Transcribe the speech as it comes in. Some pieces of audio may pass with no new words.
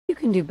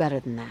can do better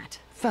than that.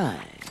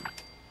 Fine.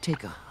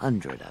 Take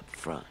 100 up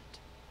front.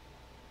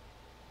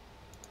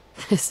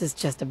 This is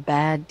just a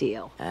bad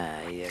deal.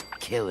 Ah, you're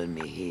killing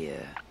me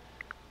here.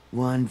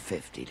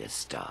 150 to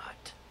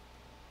start.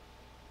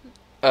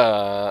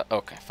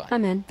 Okay, fine.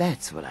 I'm in.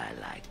 That's what I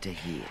like to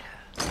hear.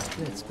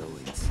 Let's go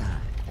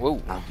inside. Whoa.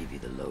 I'll give you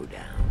the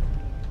lowdown.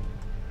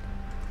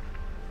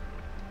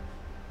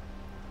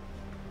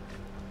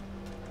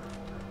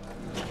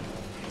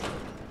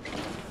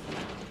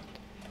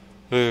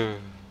 Ready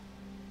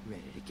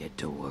to get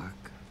to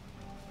work?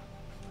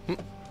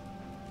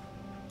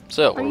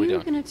 So, what Are are we you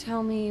doing? gonna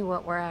tell me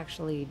what we're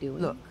actually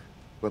doing? Look,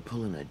 we're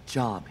pulling a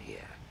job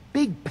here.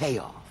 Big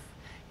payoff.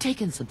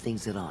 Taking some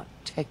things that aren't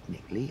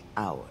technically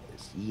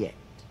ours yet.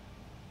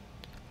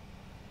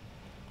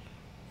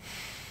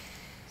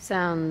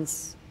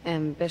 Sounds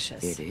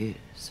ambitious. It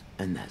is,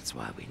 and that's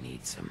why we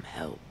need some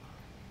help.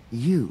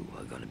 You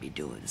are gonna be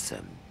doing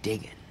some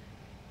digging.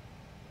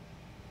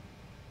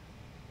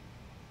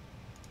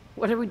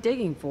 What are we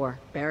digging for?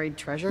 Buried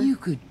treasure? You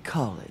could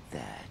call it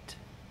that.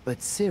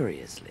 But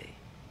seriously,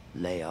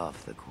 lay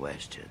off the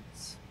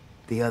questions.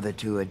 The other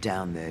two are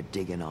down there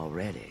digging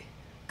already.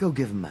 Go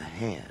give them a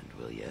hand,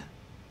 will you?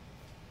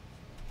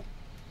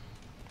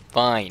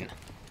 Fine.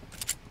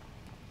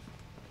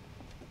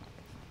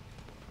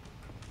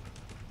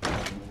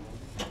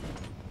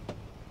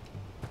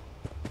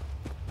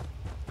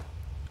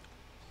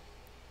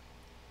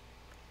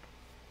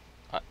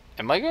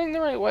 Am I going the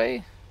right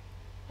way?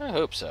 I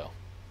hope so.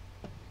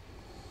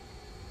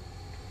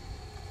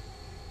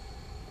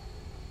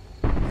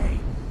 Hey,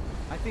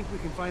 I think we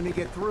can finally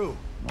get through.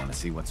 Want to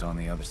see what's on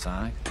the other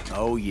side?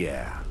 Oh,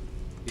 yeah.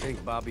 You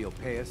think Bobby will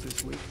pay us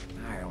this week?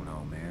 I don't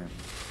know, man.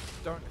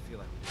 Starting to feel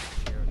like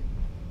charity.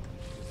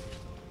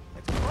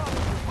 It's a problem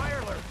with fire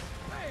alert.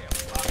 Bam!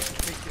 Bobby can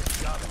take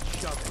this job and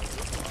shove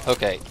it.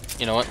 Okay,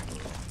 you know what?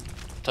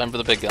 Time for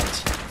the big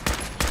guns.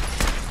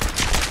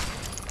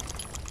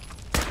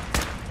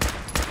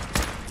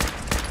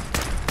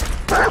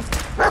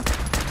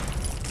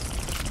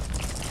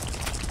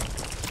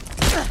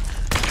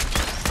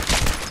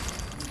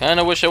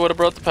 Kinda wish I would have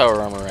brought the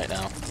power armor right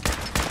now.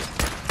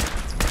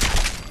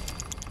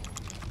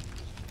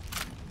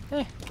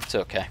 It's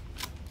okay.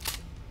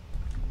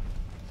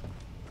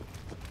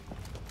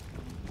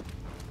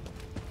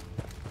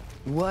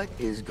 What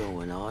is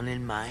going on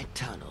in my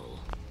tunnel?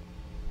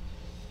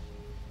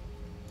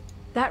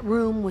 That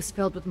room was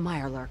filled with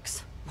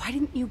mirelurks. Why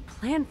didn't you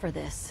plan for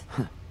this?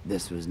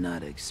 This was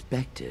not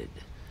expected.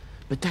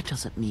 But that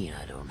doesn't mean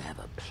I don't have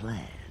a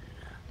plan.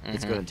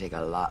 It's gonna take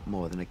a lot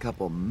more than a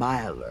couple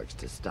mirelurks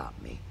to stop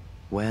me.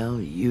 Well,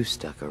 you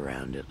stuck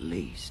around at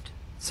least.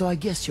 So I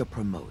guess you're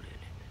promoted.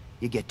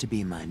 You get to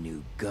be my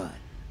new gun.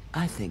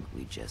 I think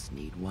we just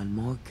need one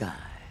more guy.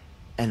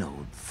 An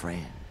old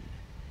friend.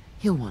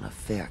 He'll want a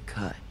fair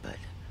cut, but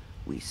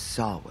we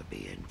saw what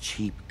being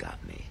cheap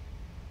got me.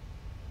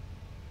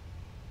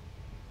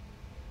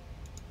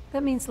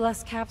 That means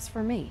less caps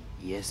for me.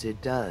 Yes,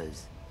 it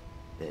does.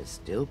 There's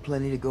still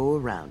plenty to go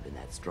around in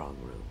that strong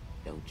room.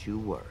 Don't you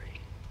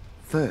worry.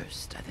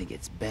 First, I think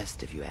it's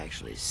best if you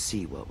actually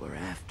see what we're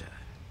after.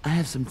 I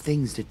have some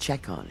things to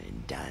check on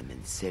in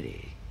Diamond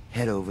City.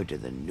 Head over to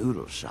the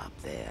noodle shop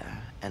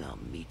there, and I'll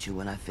meet you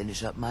when I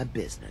finish up my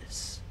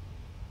business.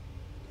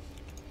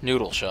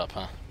 Noodle shop,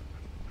 huh?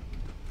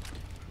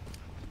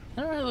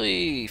 I don't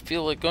really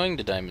feel like going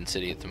to Diamond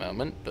City at the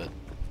moment, but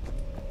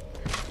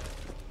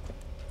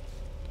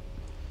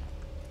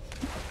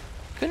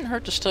couldn't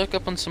hurt to stock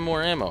up on some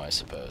more ammo, I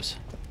suppose.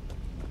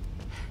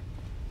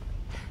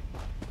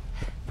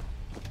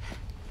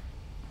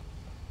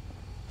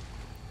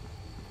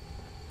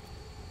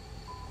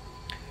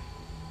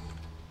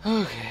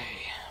 Okay.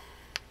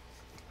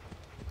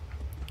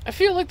 I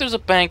feel like there's a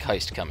bank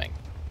heist coming.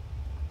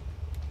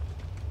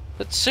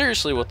 That's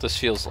seriously what this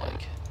feels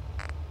like.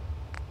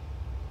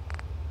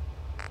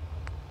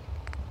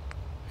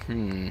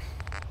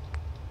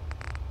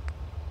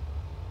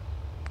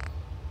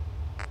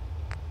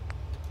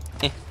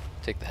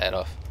 Take the hat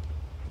off.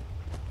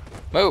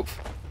 Move!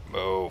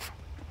 Move.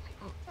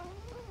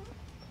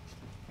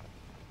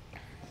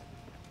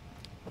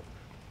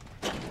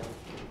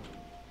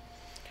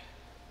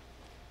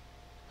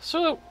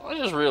 So, I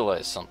just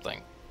realized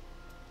something.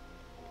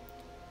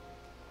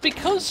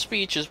 Because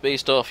speech is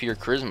based off your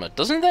charisma,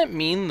 doesn't that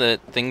mean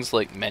that things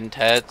like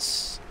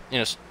mentats, you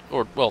know,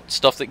 or, well,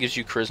 stuff that gives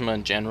you charisma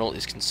in general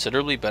is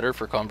considerably better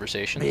for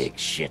conversations? Big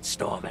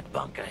shitstorm at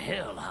Bunker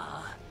Hill, huh?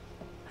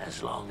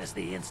 As long as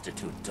the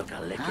Institute took a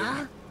licking,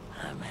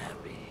 I'm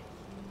happy.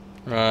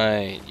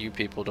 Right, you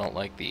people don't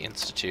like the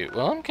Institute.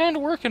 Well, I'm kind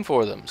of working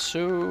for them,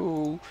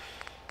 so...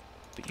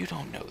 But you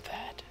don't know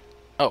that.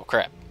 Oh,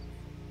 crap.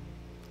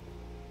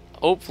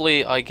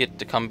 Hopefully I get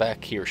to come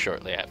back here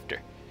shortly after.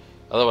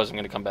 Otherwise I'm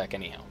going to come back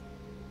anyhow.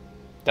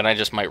 Then I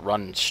just might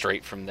run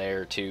straight from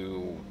there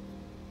to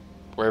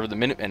wherever the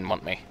Minutemen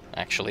want me,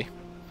 actually.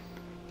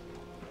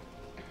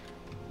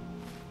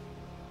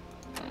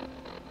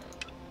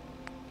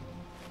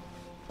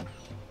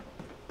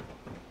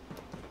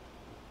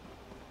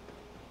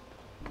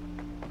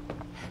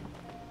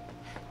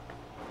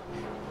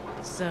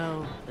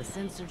 So, the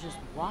synths are just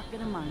walking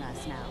among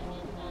us now.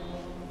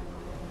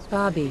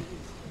 Bobby,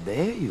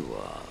 There you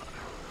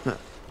are.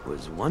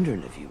 Was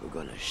wondering if you were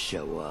gonna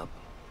show up.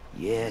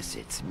 Yes,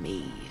 it's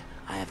me.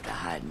 I have to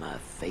hide my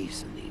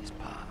face in these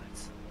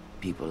parts.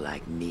 People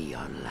like me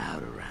aren't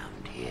allowed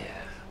around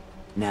here.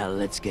 Now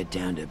let's get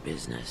down to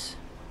business.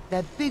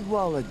 That big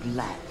wall of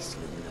glass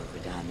looming over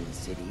Diamond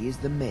City is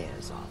the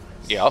mayor's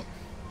office. Yep.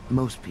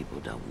 Most people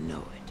don't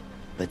know it,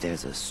 but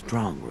there's a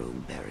strong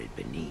room buried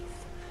beneath.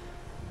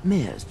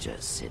 Mayor's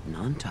just sitting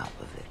on top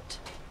of it.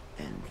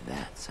 And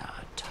that's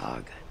our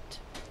target.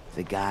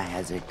 The guy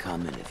has it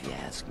coming if you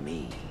ask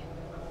me.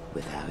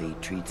 With how he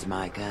treats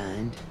my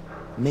kind,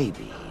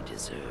 maybe he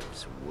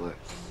deserves worse.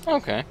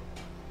 Okay.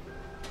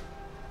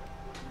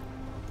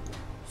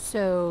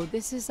 so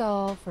this is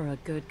all for a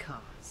good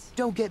cause.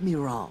 Don't get me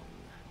wrong.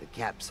 The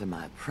caps are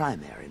my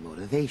primary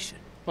motivation.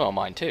 Well,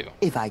 mine too.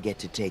 If I get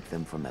to take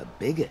them from a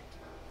bigot,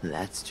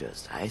 that's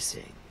just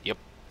icing. Yep.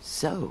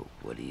 So,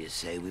 what do you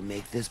say we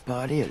make this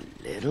party a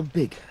little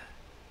bigger?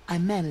 I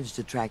managed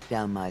to track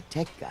down my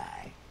tech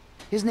guy.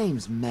 His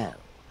name's Mel,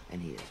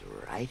 and he is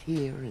right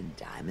here in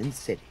Diamond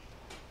City.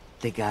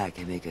 The guy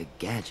can make a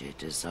gadget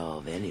to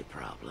solve any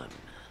problem.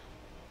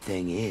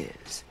 Thing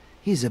is,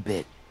 he's a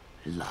bit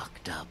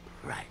locked up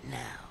right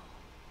now.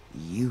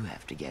 You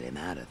have to get him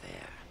out of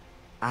there.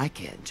 I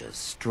can't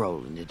just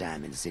stroll into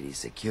Diamond City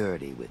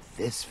security with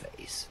this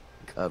face,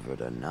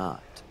 covered or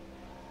not.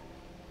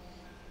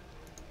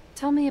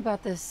 Tell me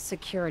about this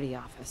security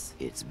office.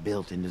 It's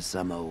built into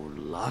some old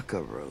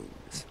locker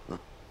rooms,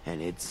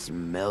 and it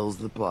smells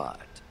the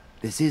part.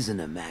 This isn't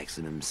a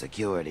maximum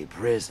security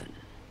prison,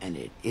 and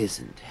it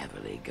isn't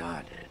heavily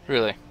guarded.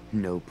 Really?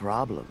 No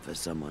problem for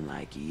someone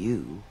like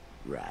you,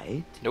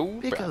 right? No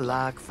Pick problem. a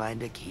lock,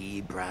 find a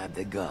key, bribe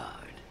the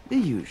guard. The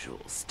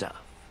usual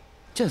stuff.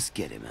 Just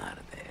get him out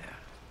of there.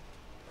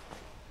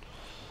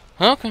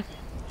 Okay.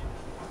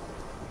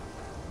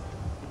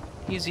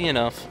 Easy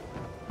enough.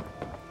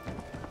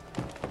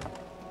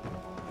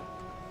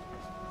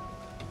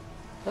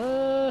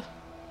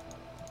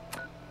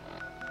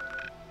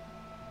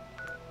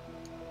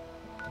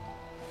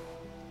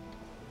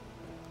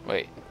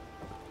 Wait.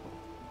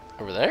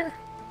 Over there?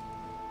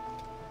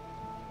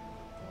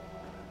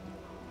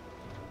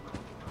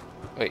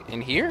 Wait,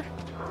 in here?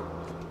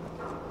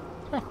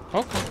 Oh,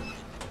 okay.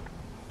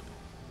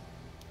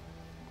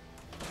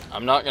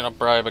 I'm not gonna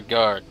bribe a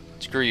guard.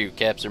 Screw you,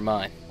 caps are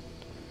mine.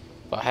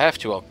 If I have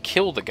to, I'll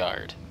kill the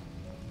guard.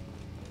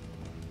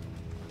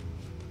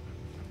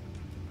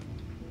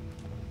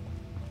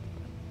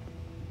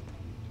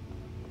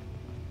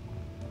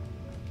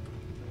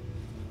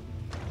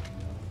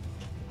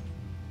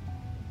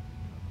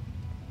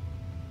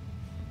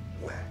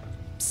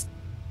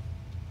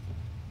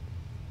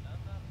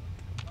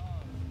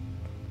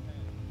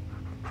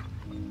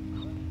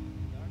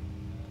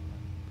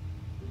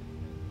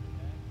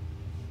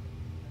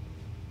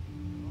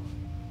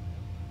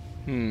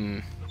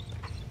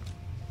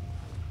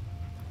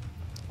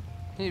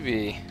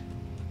 Maybe.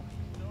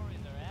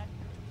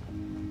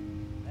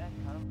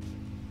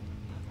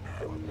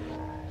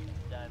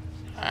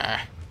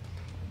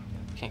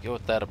 Can't go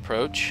with that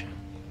approach.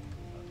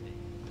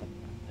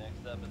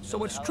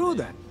 So it's true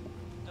then.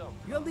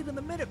 You're leading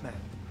the Minutemen.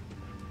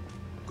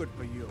 Good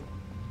for you.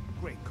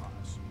 Great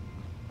cause.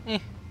 I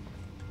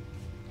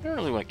don't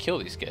really want to kill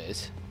these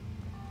guys.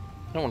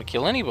 I don't want to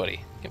kill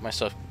anybody. Get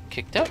myself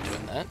kicked out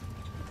doing that.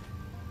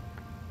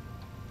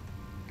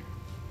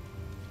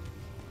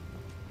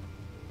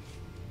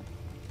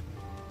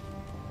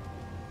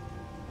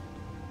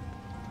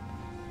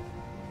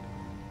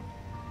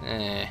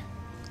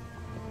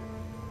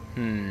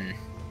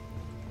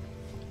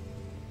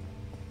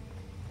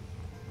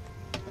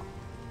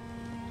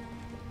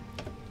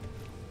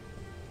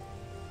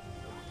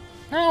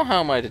 Now, how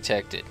am I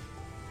detected?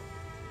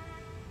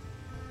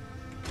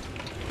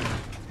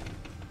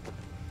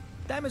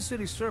 Diamond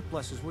City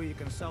Surplus is where you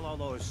can sell all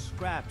those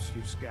scraps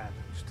you've scavenged.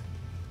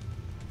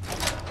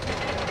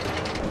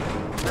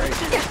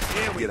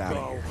 Here we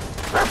go.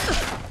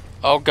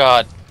 Oh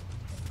god.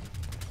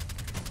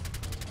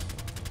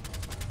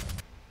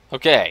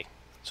 Okay,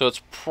 so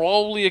it's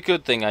probably a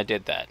good thing I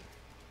did that.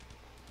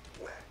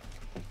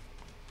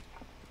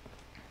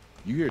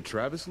 You hear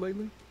Travis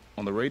lately?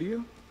 On the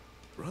radio?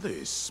 Brother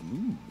is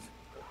smooth.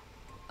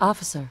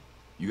 Officer,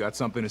 You got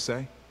something to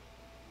say?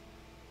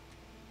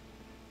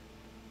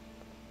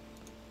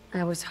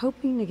 I was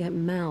hoping to get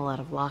Mel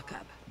out of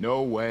lockup.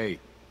 No way.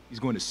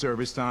 He's going to serve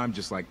his time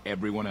just like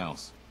everyone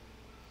else.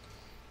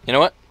 You know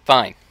what?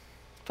 Fine.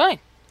 Fine.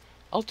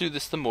 I'll do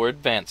this the more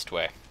advanced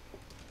way.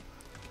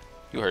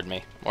 You heard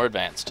me. More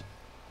advanced.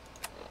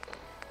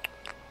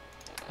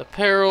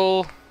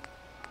 Apparel.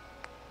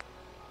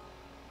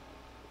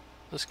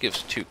 This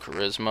gives 2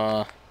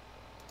 charisma.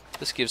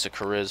 This gives a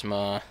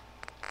charisma.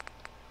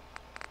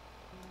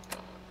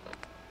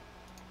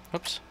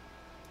 Oops.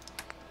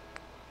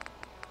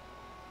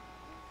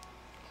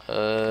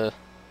 And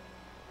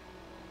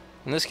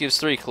this gives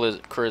 3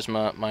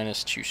 charisma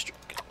minus 2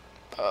 strength.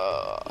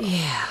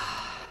 Yeah.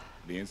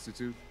 The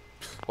Institute?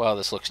 Wow,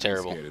 this looks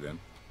terrible. Scared of them?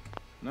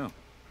 No,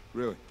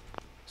 really.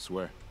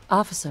 Swear.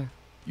 Officer,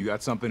 You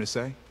got something to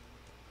say?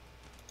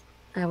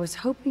 I was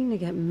hoping to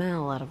get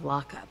Mel out of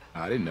lockup.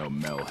 I didn't know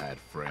Mel had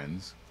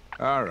friends.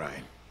 All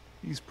right.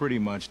 He's pretty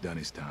much done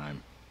his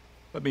time.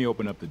 Let me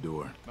open up the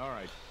door. All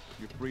right.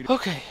 You're free to...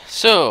 Okay,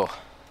 so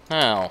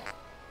now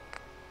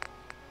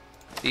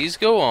these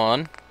go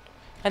on,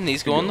 and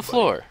these go on the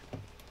floor.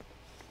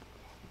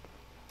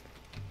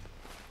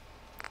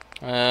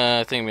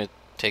 I think I'm gonna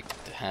take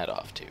the hat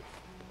off too.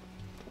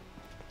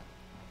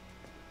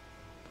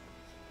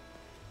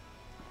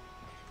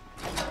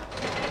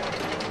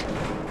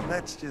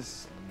 Let's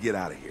just get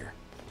out of here.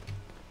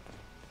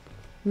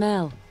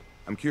 Mel,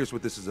 I'm curious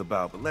what this is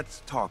about, but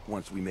let's talk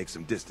once we make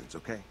some distance,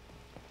 okay?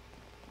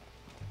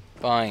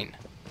 Fine.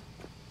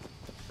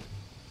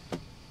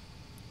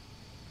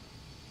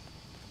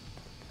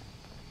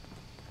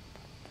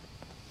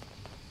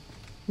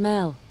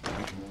 Mel.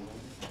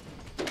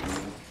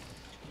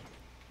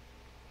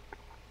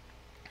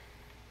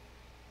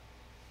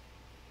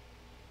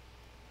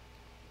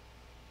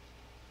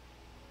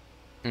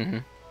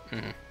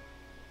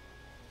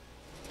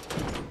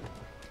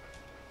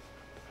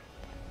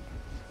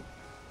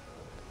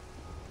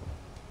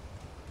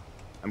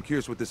 I'm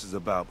curious what this is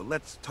about, but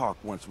let's talk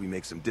once we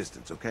make some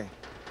distance, okay?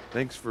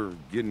 Thanks for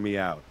getting me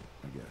out,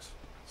 I guess.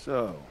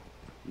 So,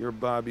 you're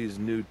Bobby's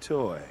new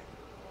toy.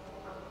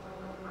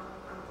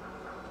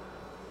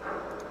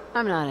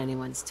 I'm not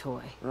anyone's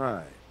toy.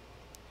 Right.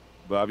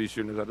 Bobby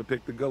sure knows how to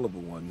pick the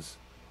gullible ones.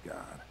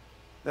 God.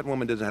 That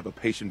woman doesn't have a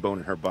patient bone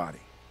in her body.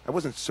 I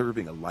wasn't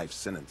serving a life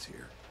sentence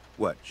here.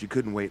 What, she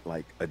couldn't wait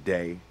like a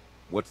day?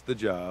 What's the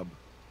job?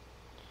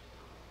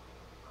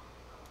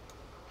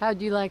 How'd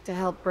you like to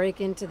help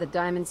break into the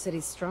Diamond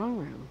City strong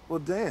room? Well,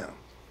 damn.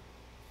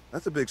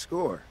 That's a big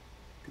score.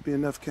 Could be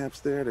enough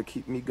caps there to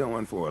keep me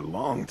going for a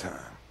long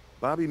time.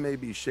 Bobby may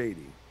be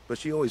shady, but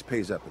she always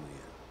pays up in the end.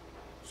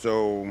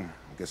 So,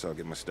 I guess I'll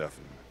get my stuff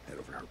and head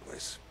over to her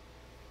place.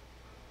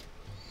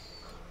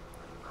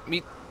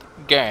 Meet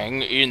the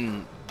gang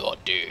in the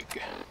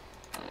dig.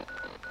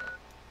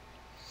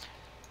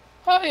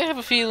 I have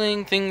a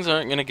feeling things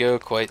aren't gonna go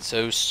quite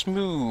so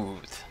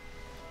smooth.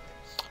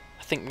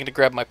 I think I'm gonna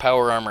grab my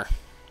power armor.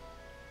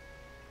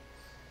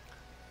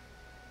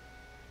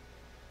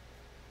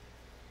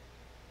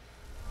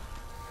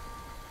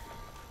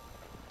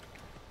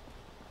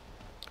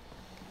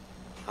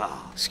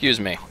 Excuse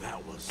me.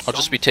 I'll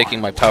just be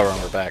taking my power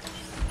armor back.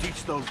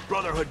 Teach those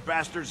Brotherhood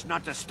bastards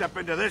not to step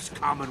into this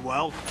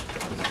Commonwealth.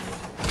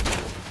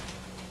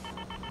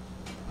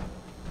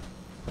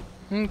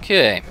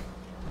 Okay.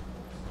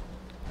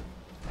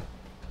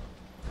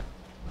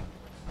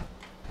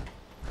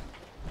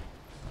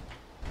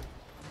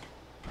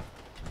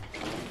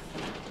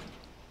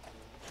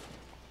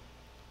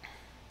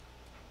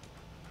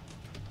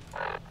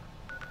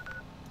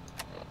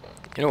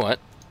 You know what?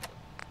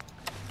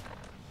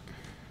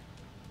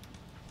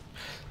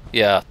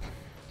 Yeah,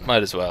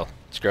 might as well.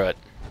 Screw it.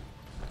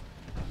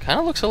 Kind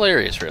of looks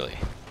hilarious, really.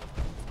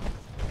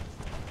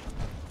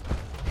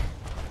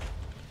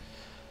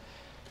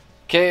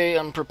 Okay,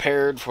 I'm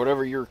prepared for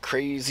whatever your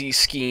crazy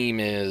scheme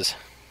is.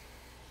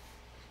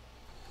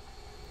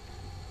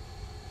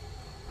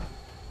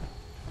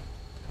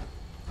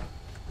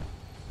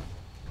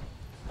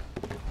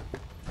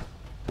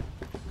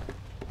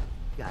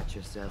 Got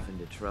yourself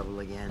into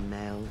trouble again,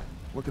 Mel?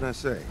 What can I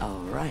say? All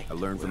right. I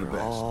learned from the we're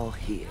best. all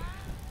here.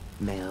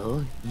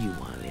 Mel, you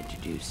want to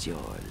introduce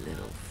your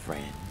little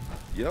friend?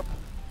 Yep.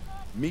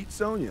 Meet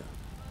Sonya.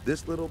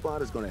 This little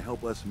bot is going to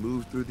help us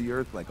move through the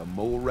earth like a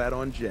mole rat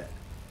on jet.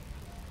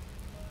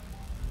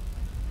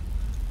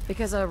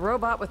 Because a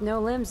robot with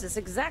no limbs is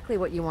exactly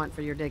what you want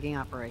for your digging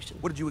operation.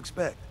 What did you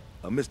expect?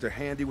 A Mr.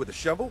 Handy with a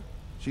shovel?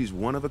 She's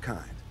one of a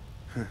kind.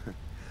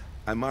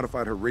 I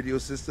modified her radio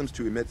systems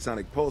to emit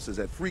sonic pulses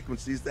at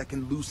frequencies that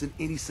can loosen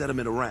any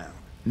sediment around.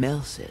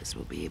 Mel says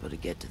we'll be able to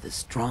get to the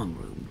strong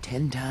room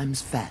 10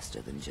 times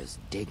faster than just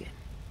digging.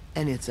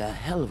 And it's a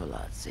hell of a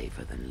lot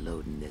safer than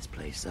loading this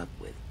place up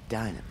with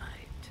dynamite.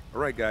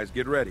 All right, guys,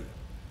 get ready.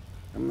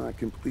 I'm not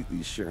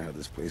completely sure how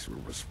this place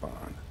will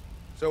respond.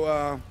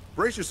 So,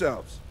 brace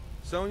yourselves.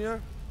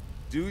 Sonya,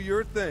 do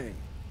your thing.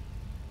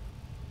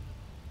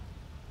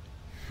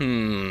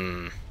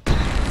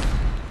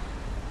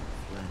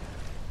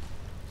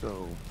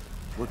 So,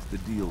 what's the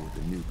deal with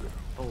the new girl?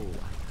 Oh, I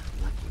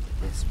got lucky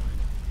with this one.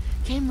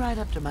 Came right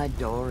up to my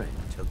door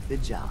and took the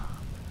job.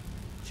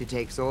 She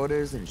takes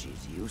orders and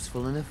she's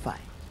useful in a fight.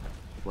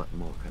 What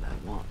more could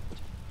I want?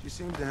 She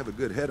seems to have a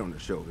good head on her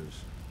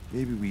shoulders.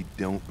 Maybe we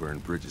don't burn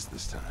bridges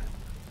this time.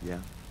 Yeah?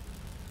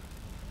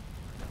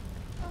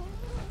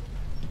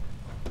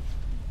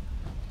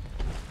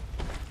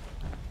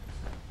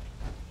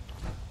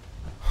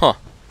 Huh.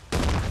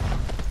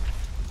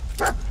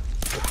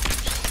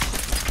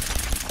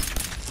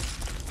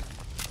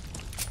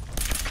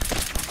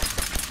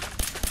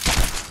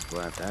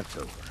 Glad that's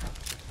over.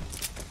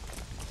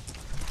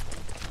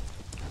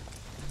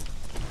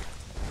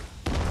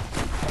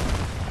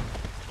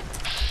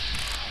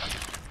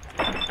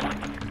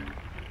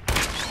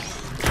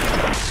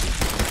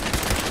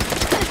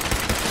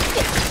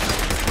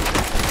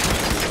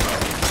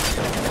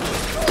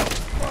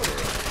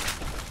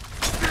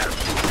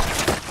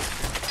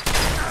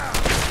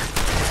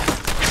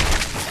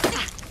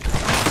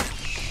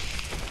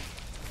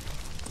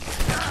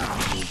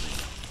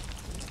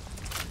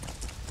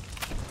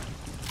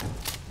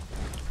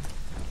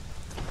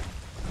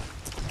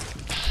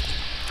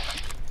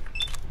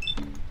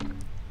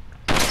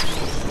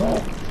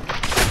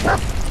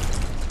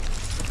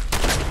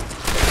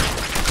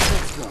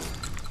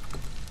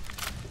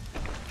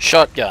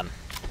 shotgun.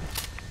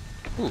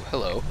 Ooh,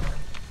 hello.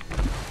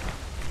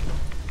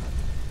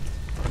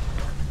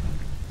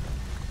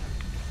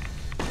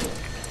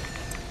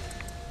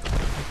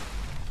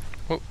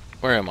 Oh,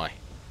 where am I?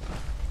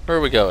 Where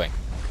are we going?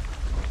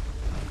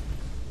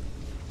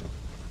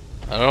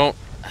 I don't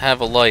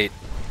have a light.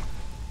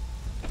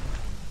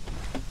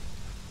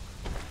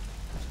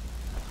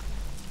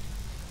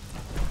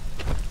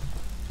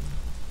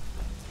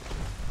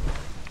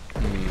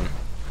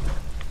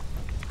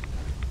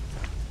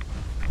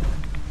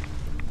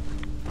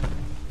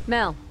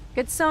 Mel,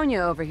 get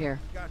Sonya over here.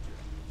 Gotcha.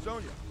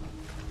 Sonya.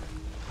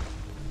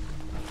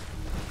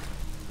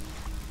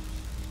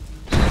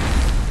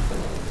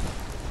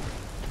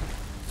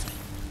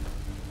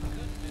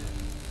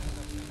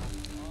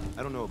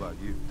 I don't know about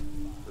you,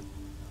 but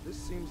this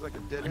seems like a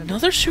dead end.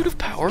 Another suit of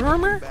power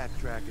armor?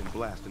 Backtrack and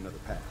blast another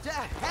path. To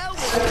hell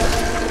with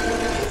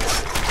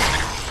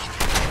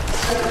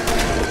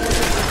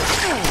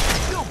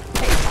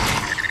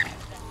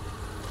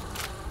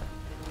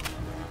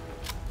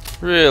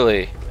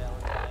Really?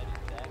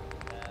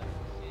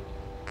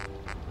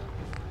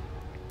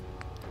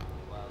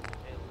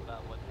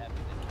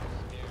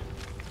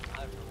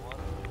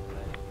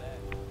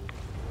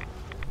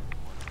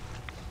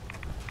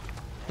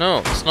 No,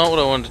 it's not what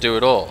I wanted to do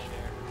at all.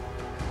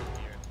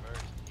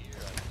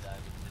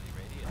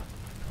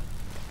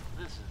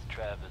 This is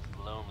Travis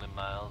Lonely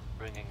Miles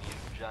bringing you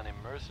Johnny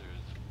Mercer's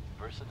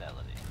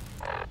personality.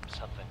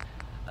 Something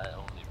I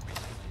only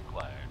recently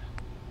acquired,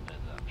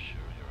 as I'm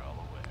sure you're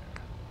all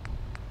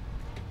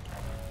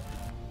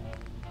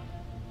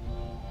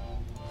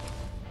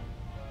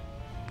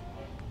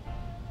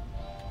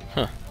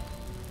aware. Huh.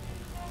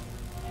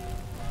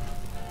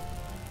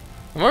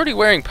 I'm already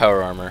wearing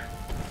power armor.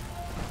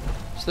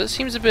 So that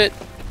seems a bit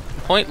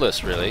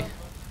pointless, really.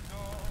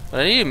 But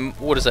I need,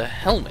 what is a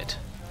helmet?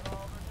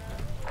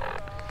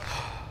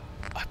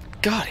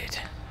 I've got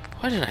it.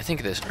 Why didn't I think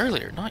of this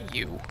earlier? Not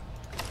you.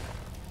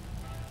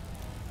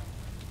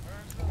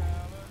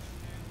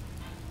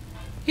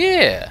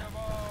 Yeah.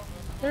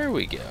 There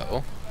we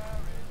go.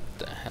 What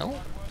the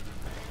hell?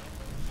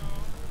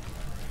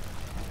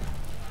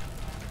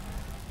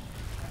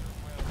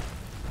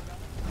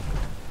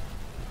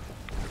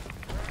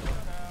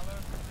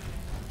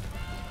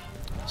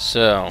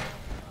 So,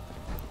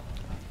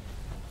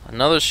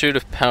 another suit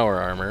of power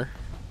armor.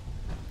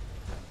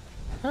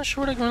 Not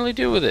sure what I can really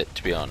do with it,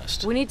 to be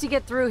honest. We need to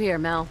get through here,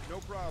 Mel. No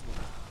problem.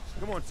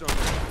 Come on, Sonya.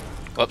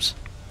 Whoops.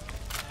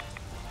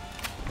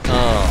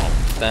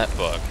 Oh, that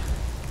bug.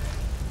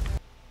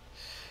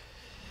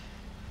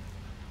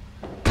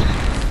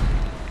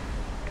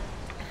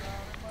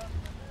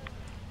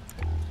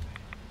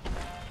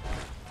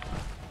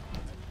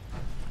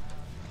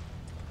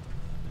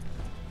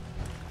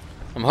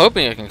 I'm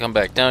hoping I can come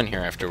back down here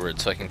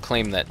afterwards so I can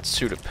claim that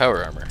suit of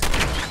power armor.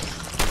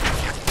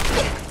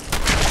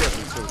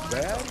 Wasn't so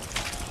bad.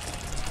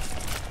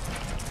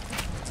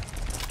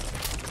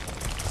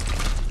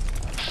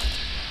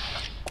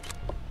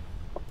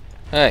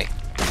 Hey.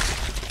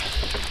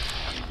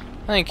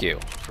 Thank you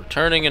for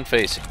turning and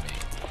facing me.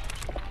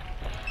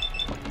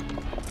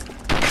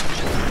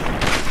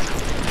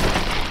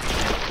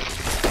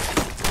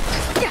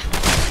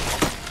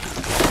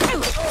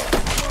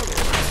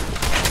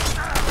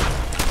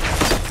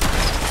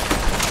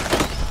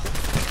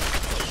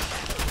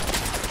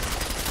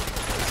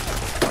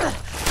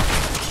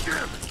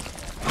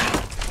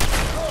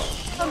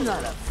 I'm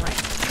not afraid.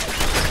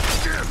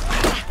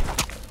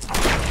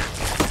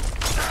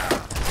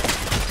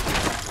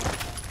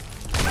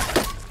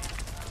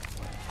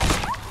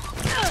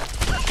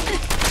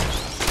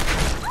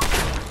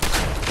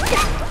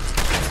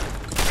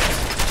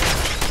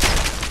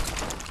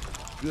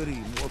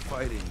 Goody, more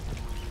fighting.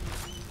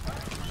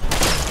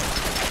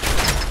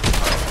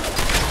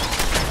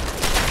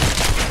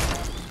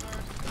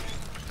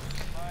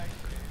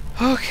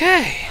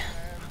 Okay.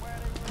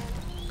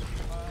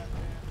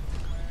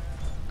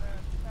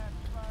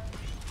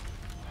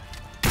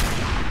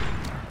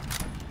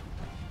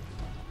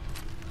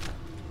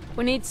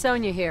 We need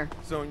Sonya here.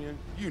 Sonya,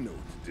 you know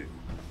what to do.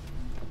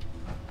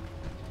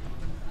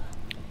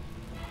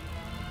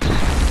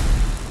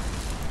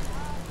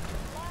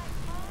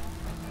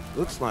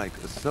 Looks like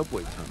a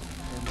subway tunnel.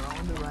 And we're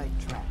on the right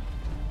track.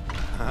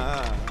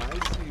 Ah, I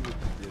see what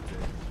you did there.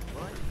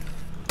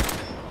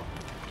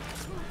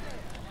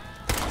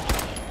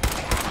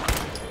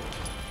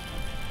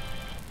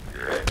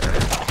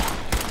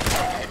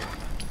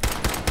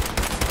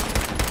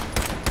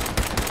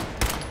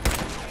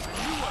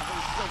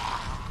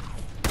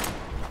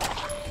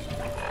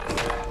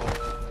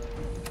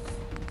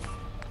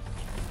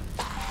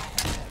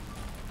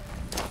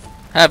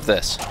 Have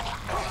this.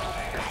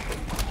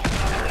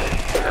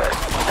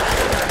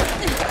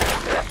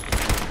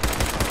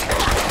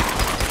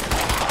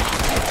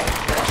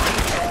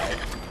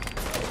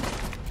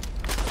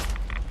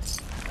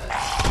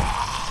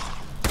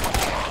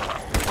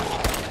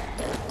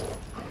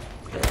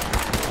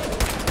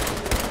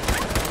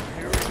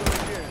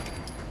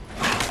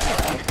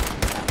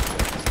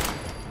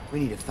 We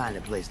need to find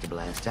a place to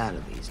blast out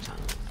of these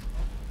tunnels.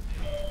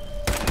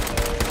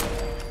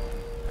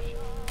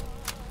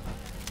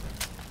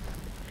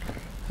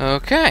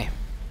 Okay.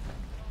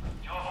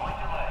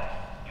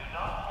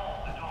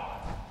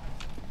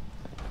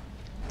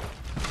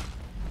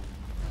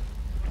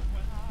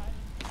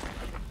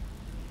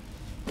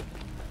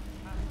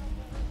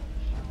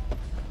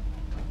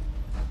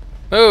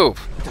 Move!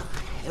 What the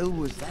hell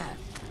was that?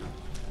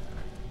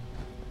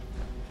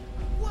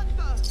 What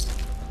the?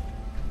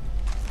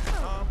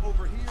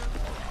 Over here.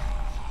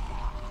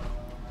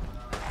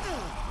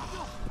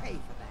 You'll pay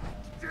for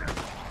that.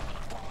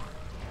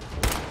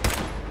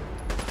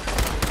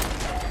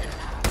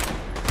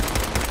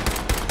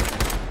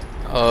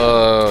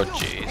 Oh,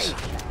 jeez.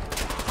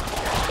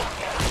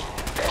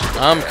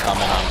 I'm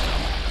coming, I'm coming.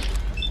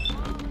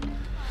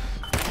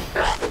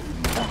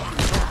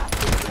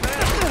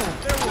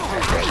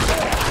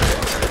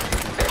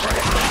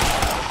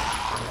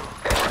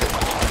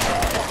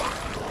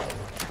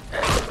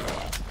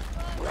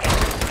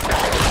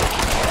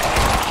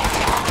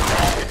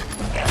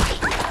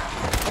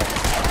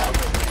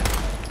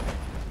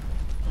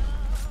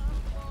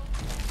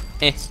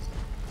 Eh.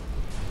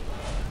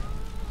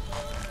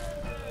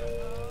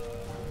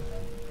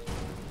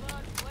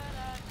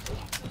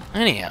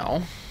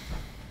 Anyhow.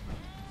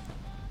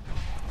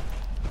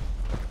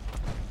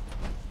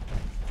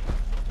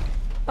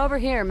 Over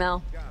here,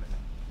 Mel. Got it.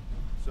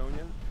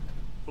 Sonya,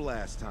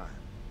 blast time.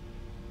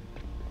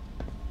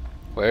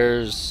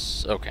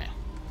 Where's... okay.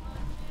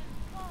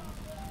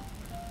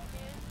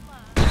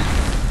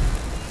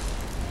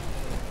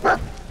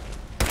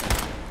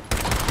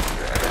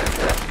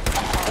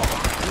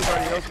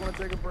 Anybody else want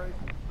to take a break?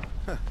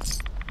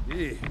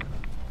 Yeah.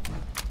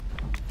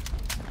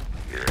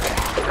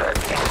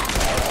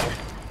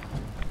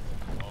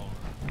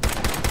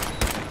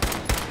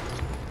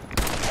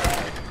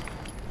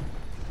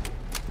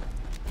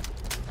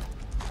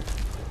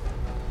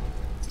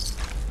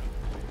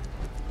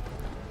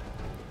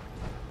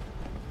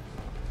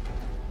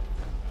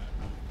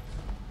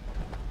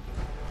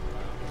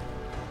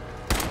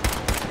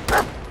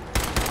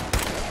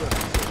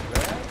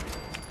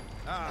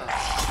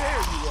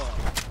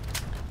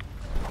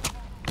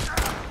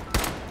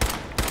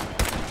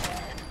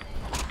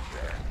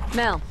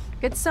 Mel,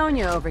 get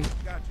Sonya over here.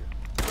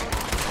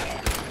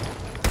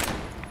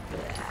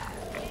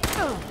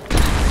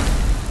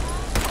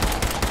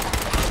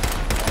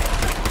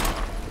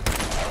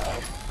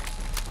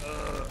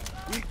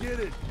 We get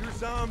it. You're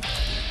zombie.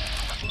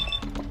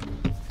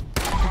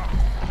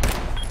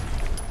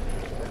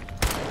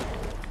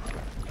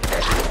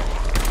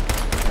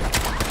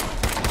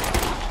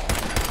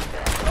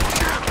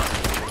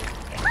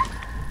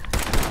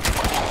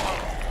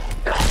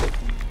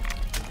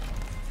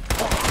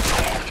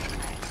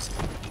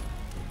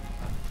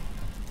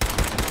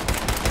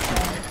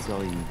 That's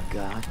all you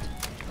got?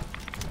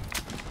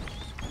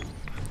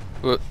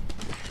 What?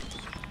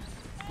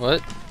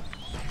 What?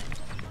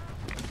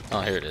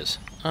 Oh, here it is.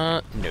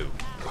 No.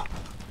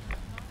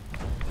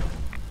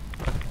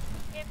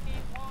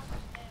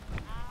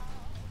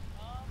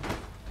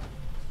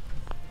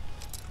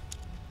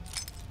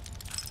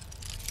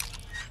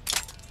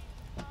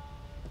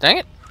 Dang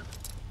it.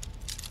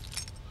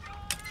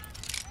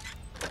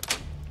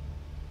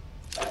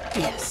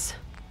 Yes.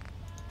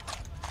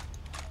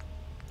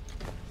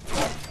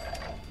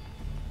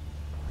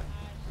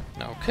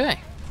 Okay.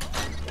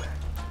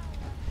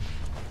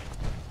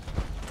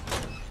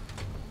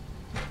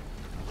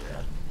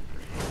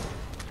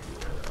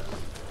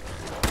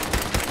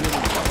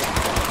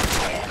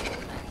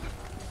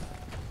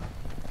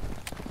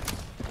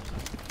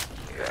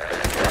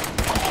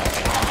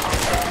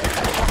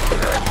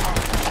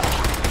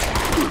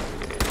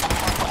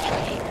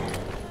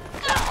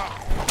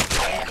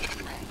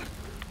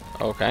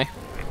 Okay.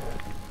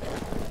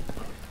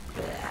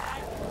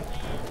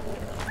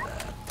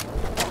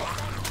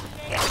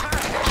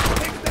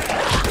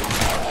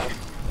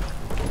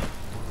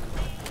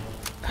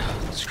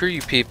 Screw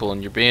you people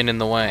and you're being in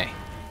the way.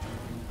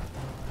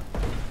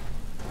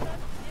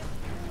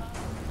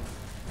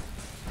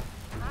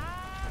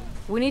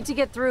 We need to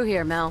get through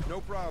here, Mel.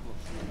 No problem.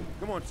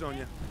 Come on,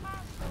 Sonya.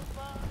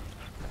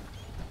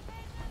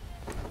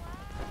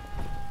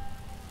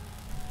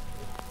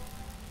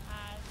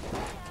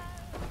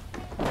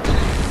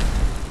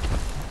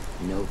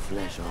 No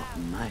flesh off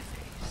my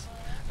face,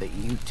 but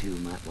you two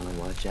might want to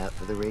watch out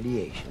for the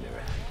radiation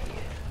around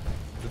here.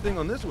 The thing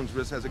on this one's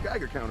wrist has a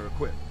Geiger counter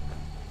equipped.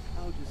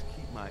 I'll just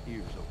keep my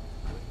ears open.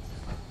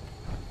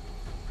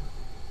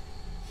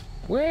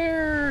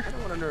 Where? I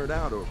don't want to nerd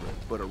out over it,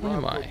 but a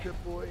am I? Rob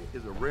Pip-Boy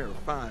is a rare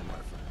find, my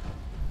friend.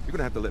 You're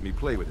gonna have to let me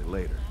play with it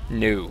later.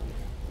 No.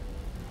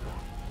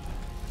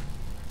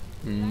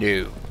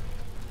 No.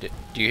 Do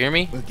you hear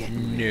me? We're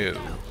getting No. really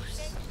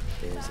close.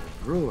 There's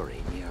a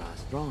brewery near our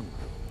strong room.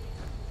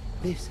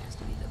 This has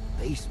to be the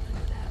basement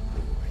of that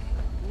brewery.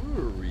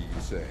 Brewery,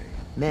 you say?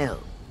 Mel,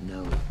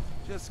 no.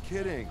 Just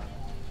kidding. Jeez.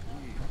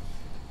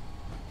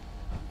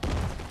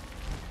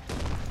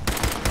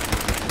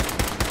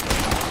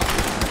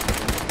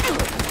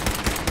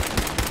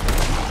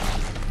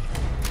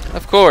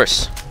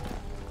 course.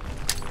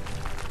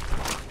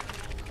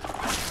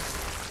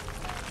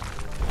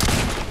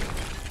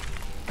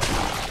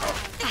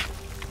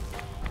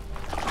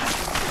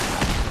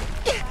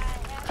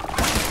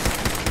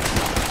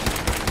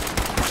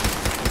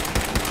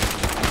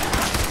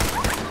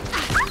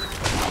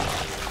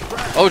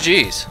 Oh,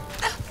 jeez.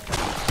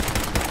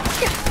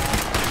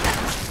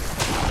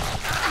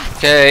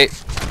 Okay.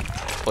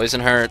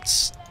 Poison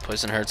hurts.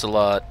 Poison hurts a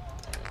lot.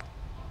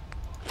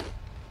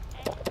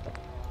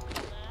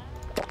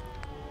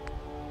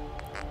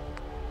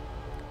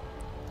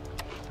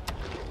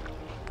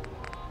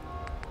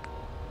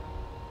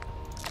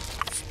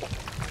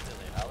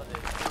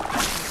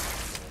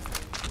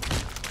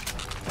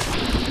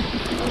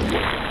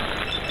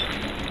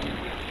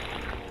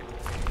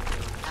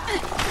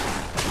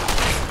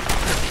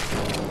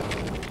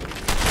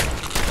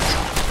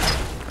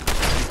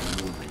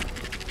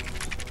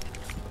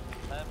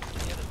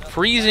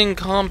 Freezing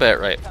combat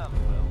right.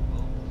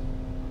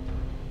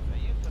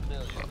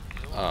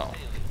 Oh.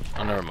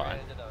 Oh, never mind.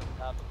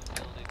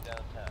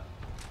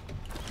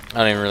 I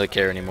don't even really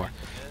care anymore.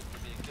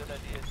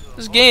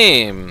 This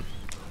game,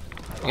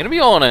 I'm gonna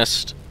be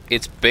honest,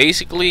 it's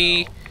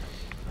basically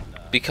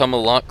become a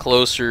lot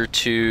closer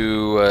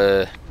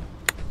to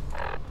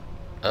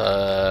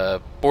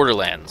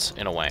Borderlands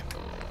in a way.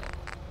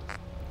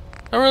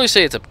 I don't really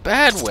say it's a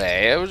bad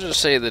way, I would just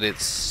say that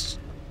it's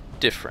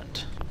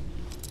different.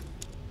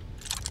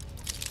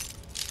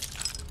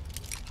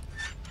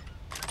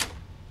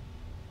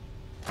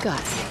 Got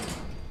it.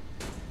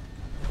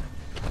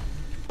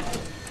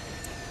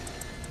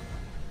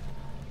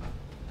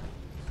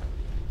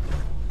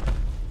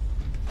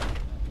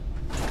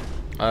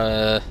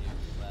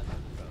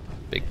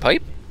 Big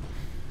pipe?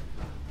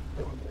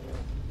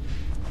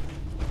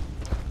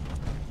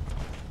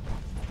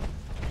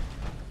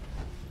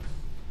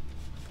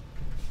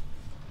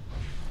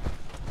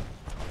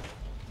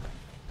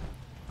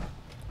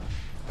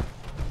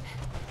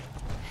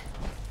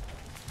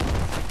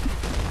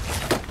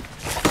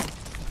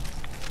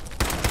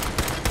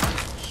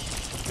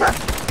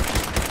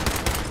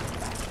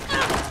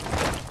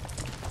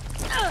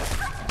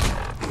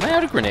 Am I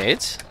out of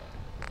grenades?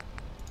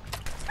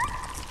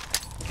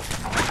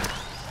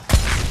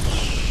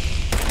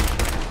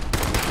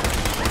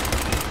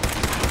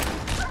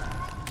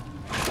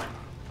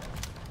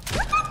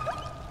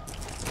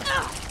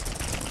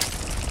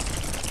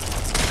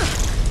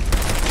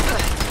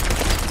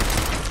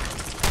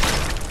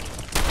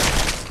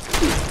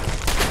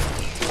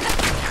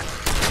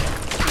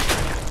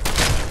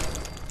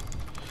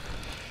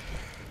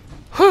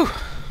 Whew.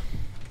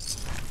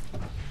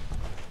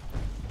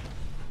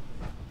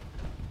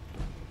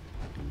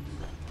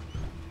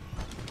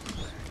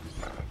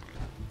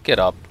 Get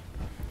up.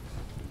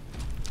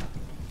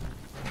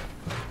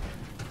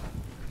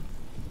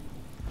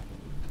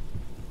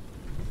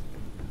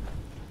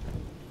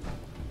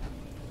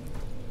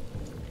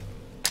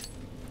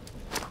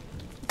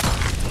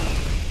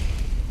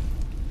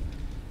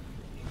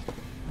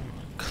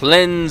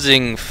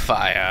 Cleansing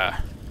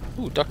fire.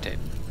 Ooh, duct tape.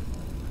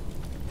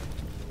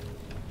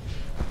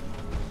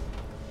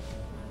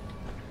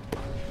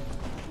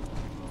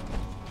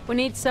 We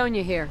need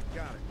Sonya here.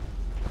 Got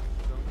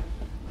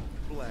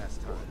it.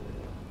 Blast time.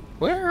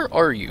 Where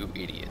are you,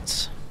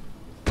 idiots?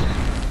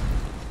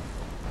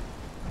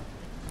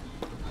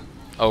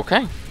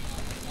 Okay.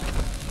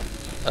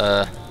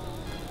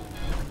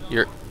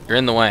 You're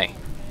in the way.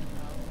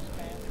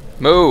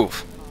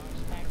 Move.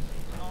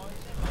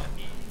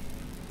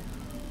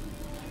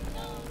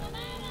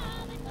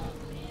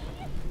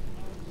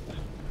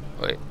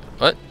 Wait,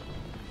 what?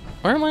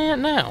 Where am I at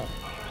now?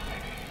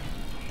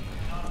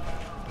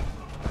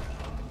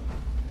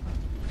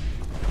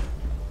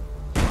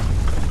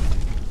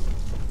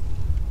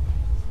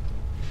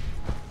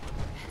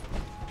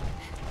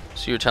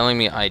 So you're telling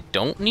me I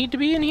don't need to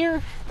be in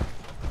here?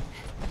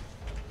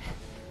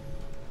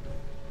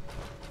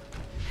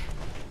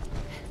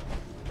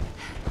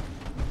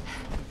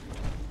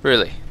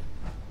 Really?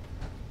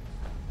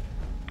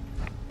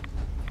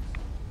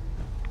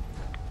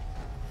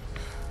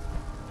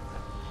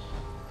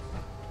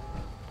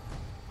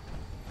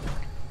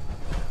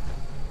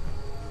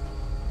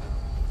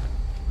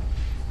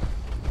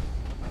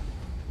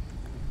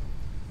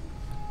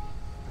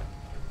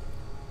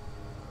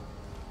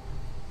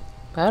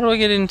 How do I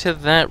get into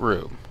that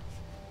room?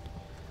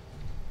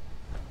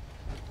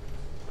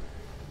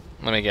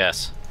 Let me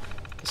guess.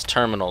 This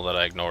terminal that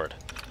I ignored.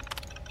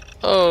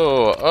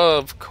 Oh,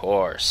 of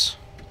course.